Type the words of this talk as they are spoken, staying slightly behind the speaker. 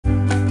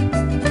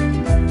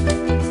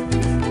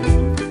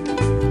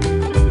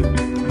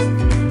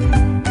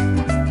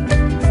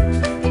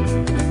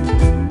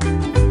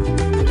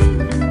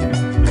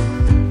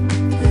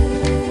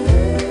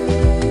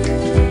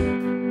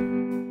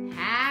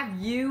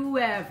you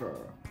ever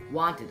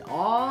wanted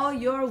all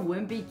your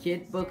Wimpy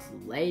Kid books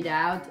laid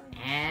out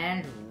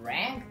and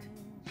ranked?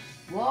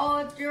 Well,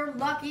 it's your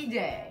lucky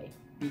day,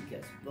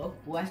 because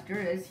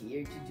BookQuester is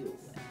here to do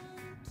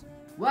it.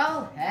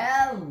 Well,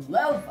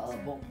 hello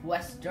fellow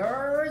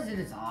BookQuesters, it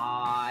is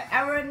I,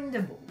 Aaron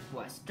the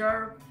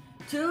BookQuester.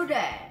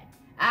 Today,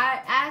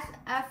 as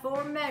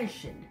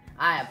aforementioned,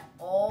 I have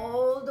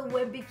all the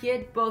Wimpy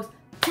Kid books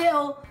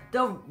till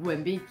the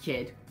Wimpy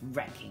Kid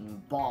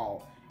Wrecking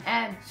Ball.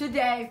 And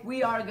today,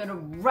 we are gonna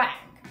rank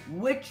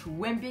which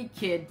Wimpy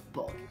Kid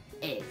book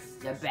is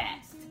the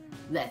best.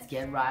 Let's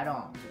get right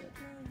on to it.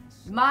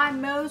 My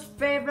most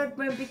favorite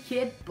Wimpy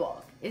Kid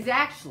book is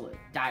actually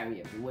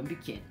Diary of the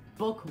Wimpy Kid,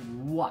 Book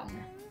 1,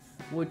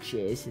 which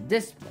is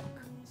this book.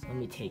 Let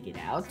me take it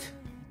out.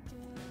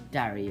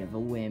 Diary of a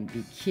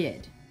Wimpy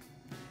Kid.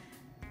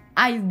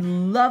 I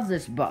love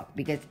this book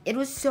because it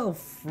was so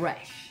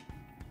fresh.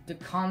 The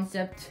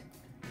concept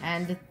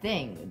and the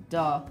thing,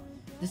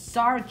 the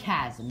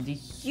sarcasm, the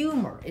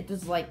humor, it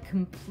was like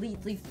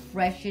completely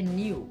fresh and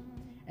new.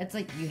 It's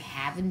like you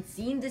haven't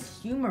seen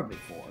this humor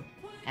before.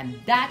 And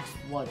that's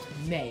what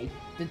made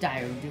the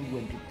Diary of the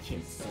Wimpy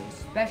Kid so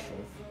special.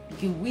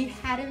 Because we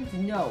hadn't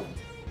known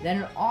that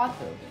an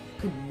author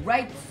could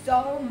write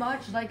so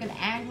much like an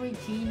angry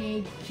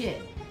teenage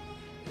kid.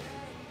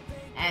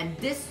 And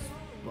this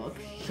book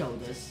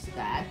showed us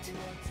that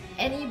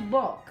any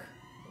book,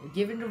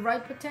 given the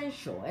right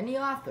potential, any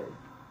author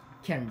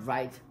can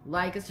write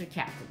like a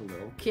sarcastic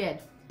little kid.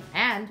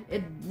 And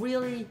it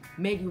really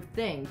made you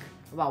think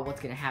about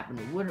what's gonna happen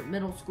in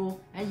middle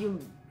school, and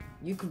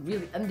you could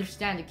really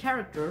understand the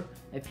character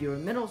if you're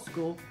in middle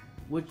school,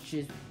 which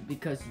is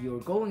because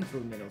you're going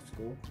through middle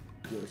school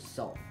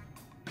yourself.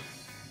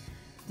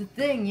 The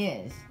thing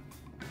is,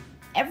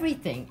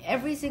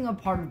 every single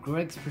part of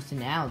Greg's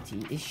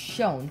personality is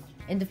shown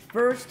in the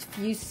first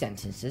few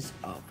sentences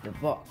of the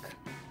book.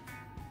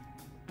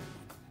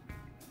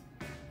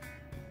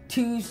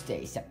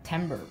 Tuesday,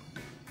 September.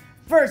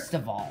 First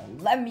of all,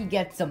 let me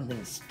get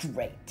something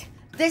straight.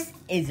 This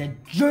is a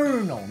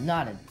journal,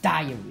 not a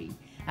diary.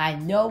 I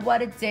know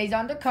what it says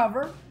on the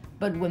cover,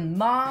 but when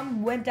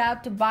Mom went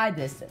out to buy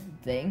this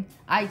thing,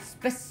 I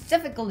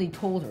specifically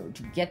told her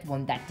to get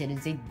one that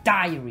didn't say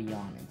diary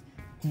on it.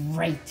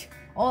 Great.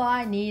 All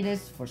I need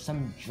is for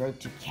some jerk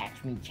to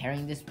catch me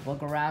carrying this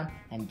book around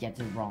and get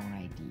the wrong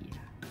idea.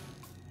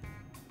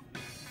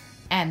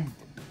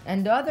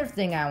 And the other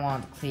thing I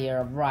want to clear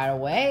up right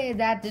away is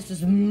that this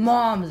was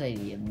Mom's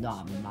idea,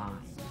 not mine.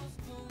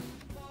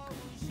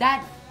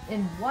 That,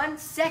 in 1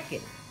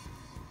 second,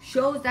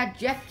 shows that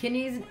Jeff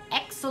Kinney is an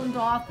excellent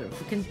author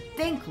who can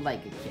think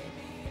like a kid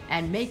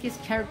and make his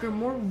character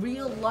more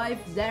real life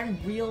than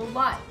real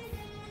life.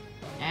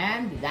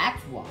 And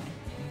that's why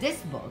this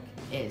book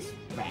is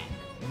rank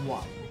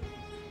 1.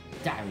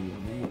 Diary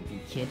of a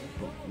Wimpy Kid,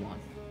 Book 1.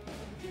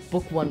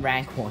 Book 1,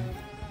 rank 1.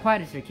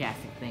 Quite a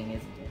sarcastic thing,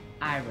 isn't it?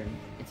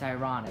 It's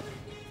ironic.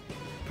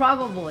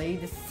 Probably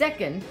the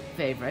second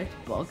favorite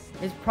book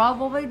is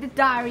probably the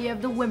Diary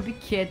of the Wimpy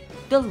Kid,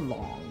 The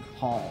Long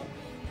Haul.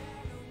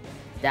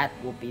 That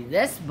will be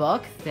this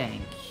book,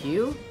 thank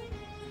you.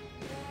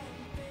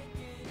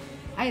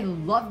 I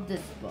love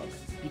this book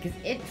because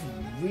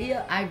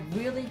I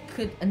really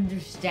could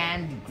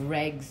understand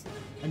Greg's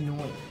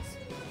annoyance.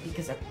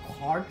 Because a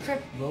car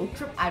trip, road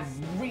trip, I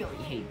really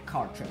hate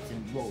car trips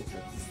and road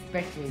trips,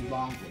 especially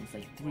long ones,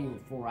 like 3 or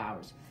 4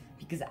 hours.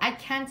 Because I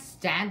can't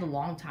stand a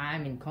long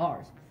time in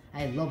cars.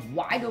 I love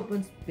wide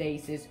open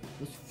spaces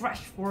with fresh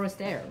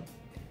forest air.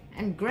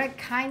 And Greg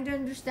kinda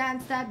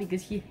understands that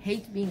because he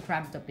hates being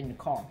cramped up in the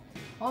car.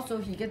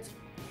 Also,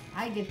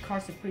 I get car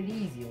sick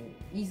pretty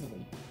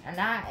easily. And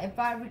if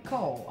I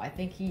recall, I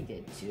think he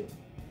did too.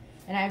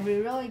 And I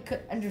really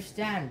could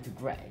understand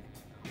Greg.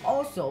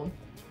 Also,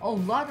 a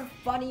lot of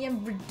funny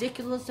and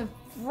ridiculous and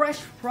fresh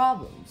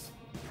problems.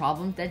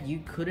 Problems that you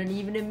couldn't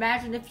even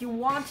imagine if you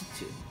wanted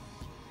to.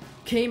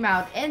 Came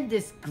out in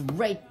this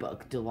great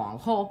book, The Long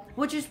Haul,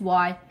 which is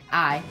why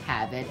I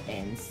have it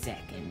in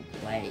second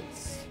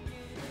place.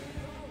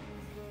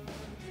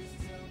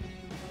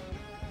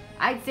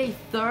 I'd say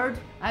third,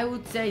 I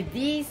would say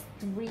these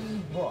 3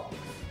 books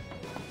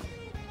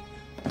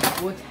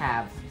would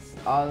have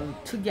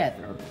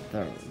together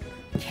third.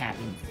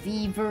 Cabin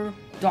Fever,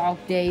 Dog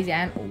Days,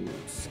 and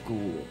Old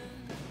School.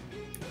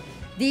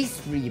 These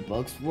 3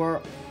 books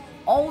were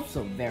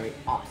also very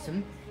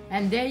awesome,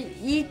 and they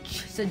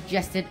each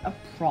suggested a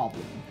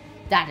problem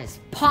that is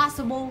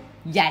possible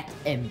yet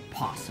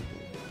impossible.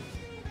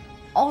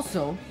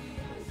 Also,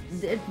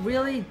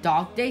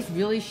 Dog Days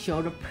really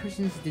showed a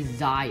person's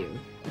desire,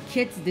 a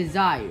kid's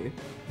desire,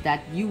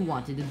 that you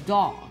wanted a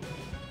dog.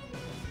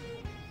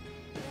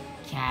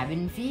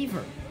 Cabin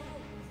Fever.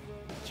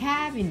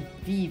 Cabin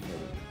Fever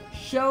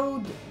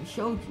showed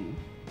you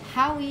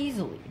how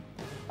easily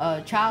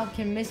a child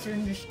can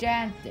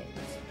misunderstand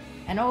things,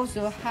 and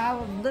also how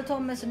a little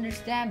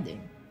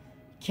misunderstanding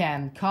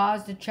can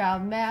cause the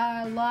child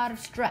a lot of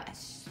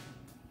stress.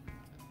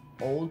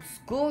 old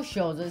school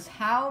shows us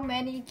how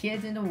many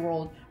kids in the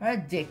world are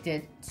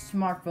addicted to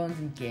smartphones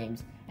and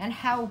games, and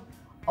how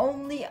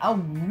only a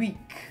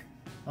week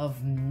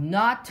of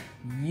not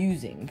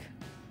using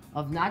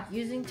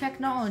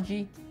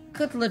technology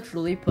could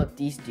literally put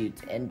these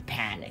dudes in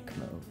panic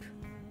mode.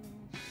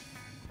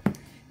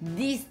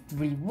 These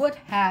three would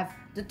have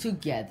the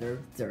together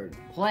third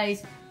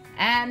place,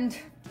 and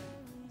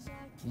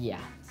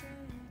yeah.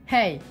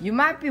 Hey, you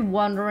might be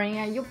wondering,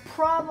 and you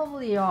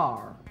probably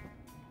are,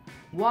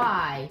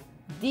 why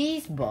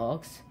these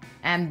books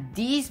and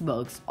these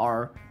books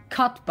are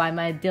cut by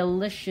my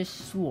delicious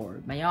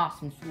sword, my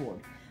awesome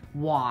sword.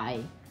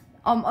 Why?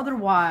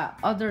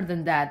 Other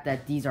than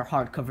that these are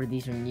hardcover,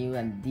 these are new,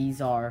 and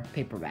these are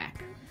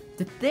paperback.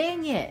 The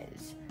thing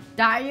is,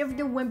 Diary of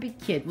the Wimpy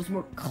Kid was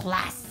more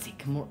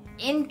classic, more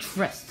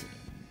interesting.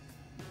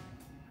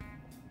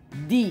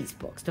 These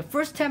books, the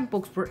first 10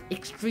 books, were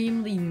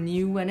extremely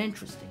new and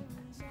interesting.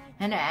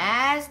 And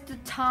as the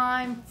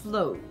time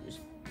flows,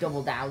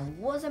 Double Down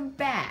wasn't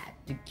bad.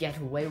 The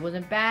Getaway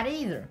wasn't bad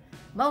either.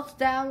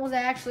 Meltdown was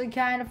actually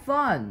kind of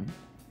fun.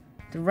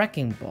 The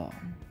Wrecking Ball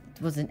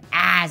wasn't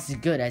as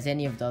good as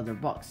any of the other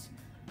books.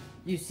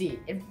 You see,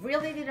 it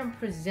really didn't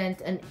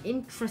present an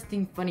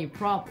interesting, funny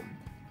problem.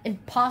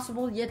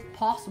 Impossible yet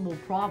possible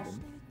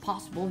problem.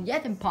 Possible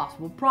yet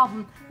impossible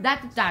problem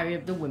that the Diary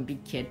of the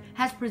Wimpy Kid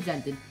has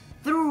presented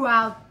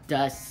throughout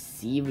the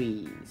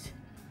series.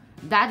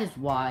 That is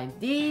why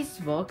these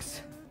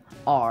books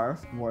are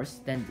worse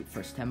than the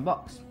first 10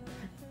 books.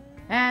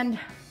 And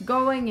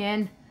going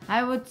in,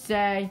 I would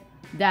say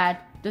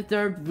that the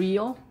third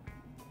wheel,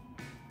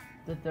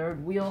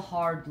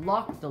 Hard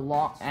Luck, The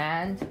Law,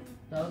 and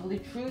The Ugly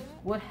Truth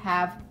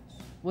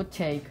would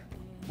take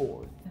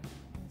fourth.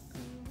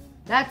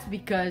 That's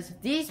because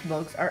these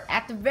books are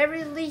at the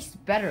very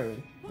least better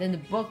than the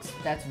books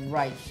that's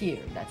right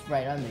here, that's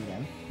right under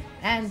them.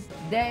 And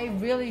they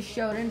really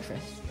showed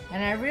interest.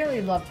 And I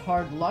really loved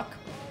Hard Luck,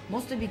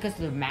 mostly because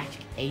of the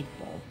Magic 8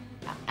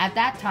 Ball. At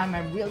that time,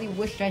 I really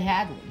wished I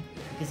had one,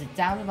 because it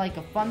sounded like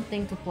a fun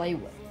thing to play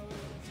with.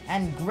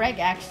 And Greg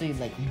actually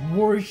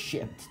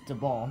worshipped the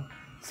ball.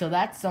 So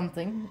that's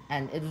something,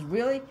 and it was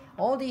really,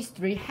 all these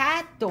three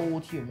had the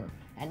old humor,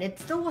 and it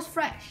still was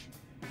fresh.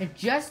 It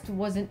just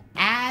wasn't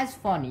as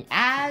funny,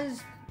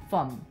 as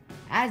fun,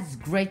 as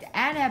great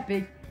and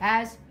epic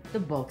as the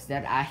books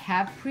that I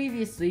have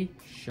previously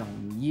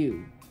shown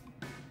you.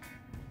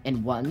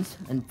 In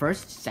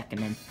first, second,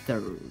 and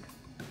third.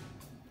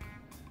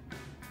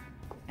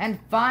 And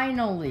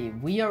finally,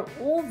 we are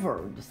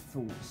over the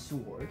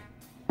sword.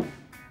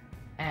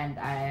 And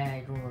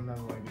I don't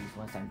remember where these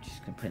ones, I'm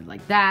just gonna put it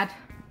like that.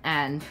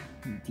 And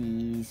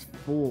these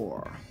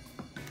four.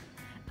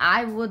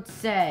 I would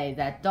say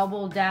that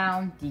Double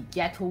Down, The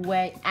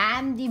Getaway,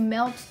 and The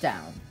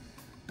Meltdown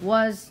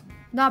was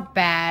not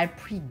bad,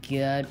 pretty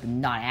good, but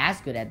not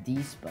as good as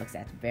these books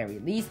at the very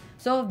least.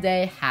 So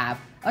they have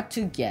a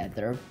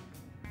together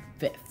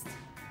fifth.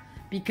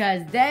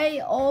 Because they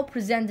all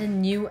presented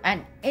new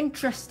and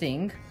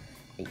interesting,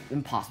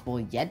 impossible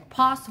yet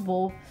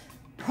possible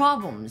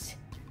problems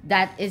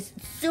that is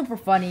super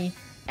funny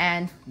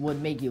and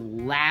would make you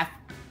laugh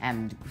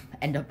and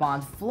end up on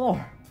the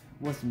floor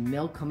with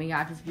milk coming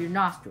out of your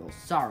nostrils.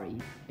 Sorry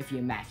if you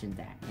imagined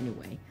that.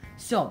 Anyway,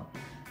 so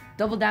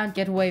Double Down,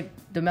 Getaway,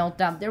 The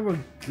Meltdown, they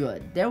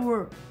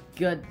were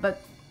good,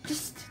 but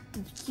just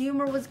the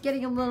humor was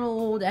getting a little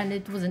old and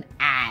it wasn't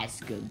as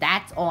good.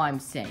 That's all I'm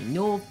saying.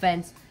 No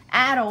offense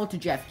at all to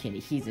Jeff Kinney.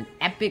 He's an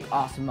epic,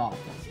 awesome author.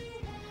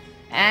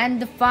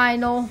 And the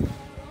final,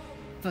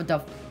 for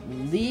the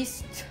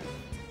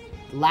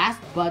last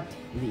but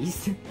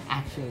least,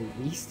 actually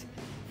least,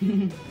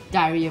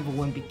 Diary of a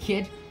Wimpy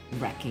Kid,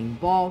 Wrecking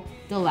Ball,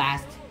 the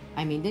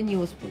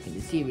newest book in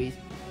the series,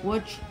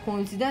 which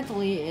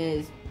coincidentally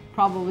is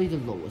probably the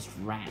lowest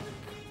rank.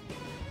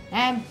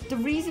 And the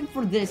reason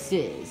for this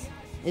is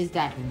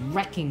that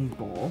Wrecking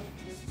Ball,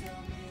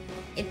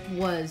 it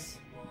was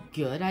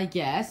good, I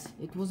guess.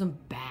 It wasn't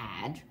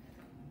bad,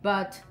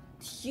 but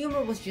the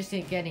humor was just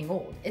getting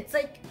old. It's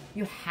like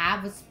you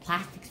have a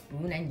plastic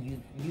spoon and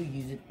you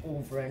use it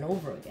over and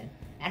over again.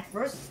 At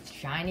first it's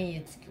shiny,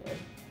 it's good,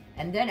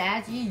 and then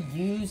as you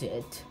use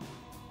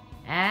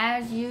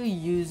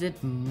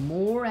it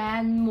more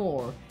and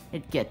more,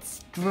 it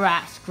gets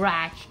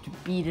scratched,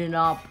 beaten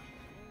up,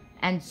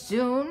 and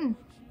soon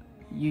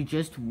you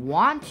just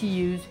want to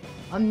use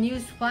a new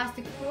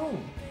plastic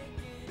spoon.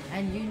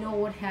 And you know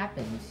what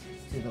happens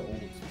to the old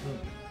spoon.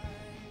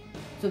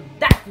 So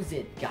that was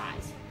it,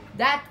 guys.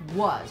 That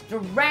was the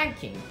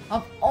ranking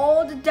of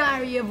all the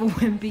Diary of a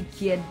Wimpy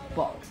Kid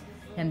books.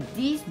 And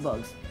these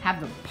books have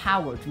the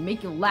power to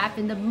make you laugh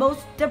in the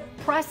most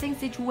depressing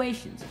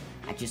situations.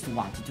 I just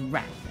wanted to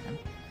rank them.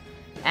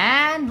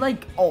 And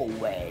like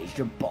always,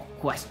 your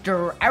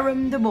BookQuester,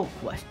 Aaron the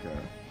BookQuester.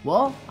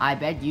 Well, I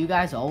bet you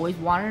guys always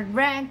wanted it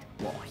ranked.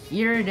 Well,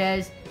 here it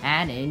is,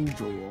 and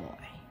enjoy.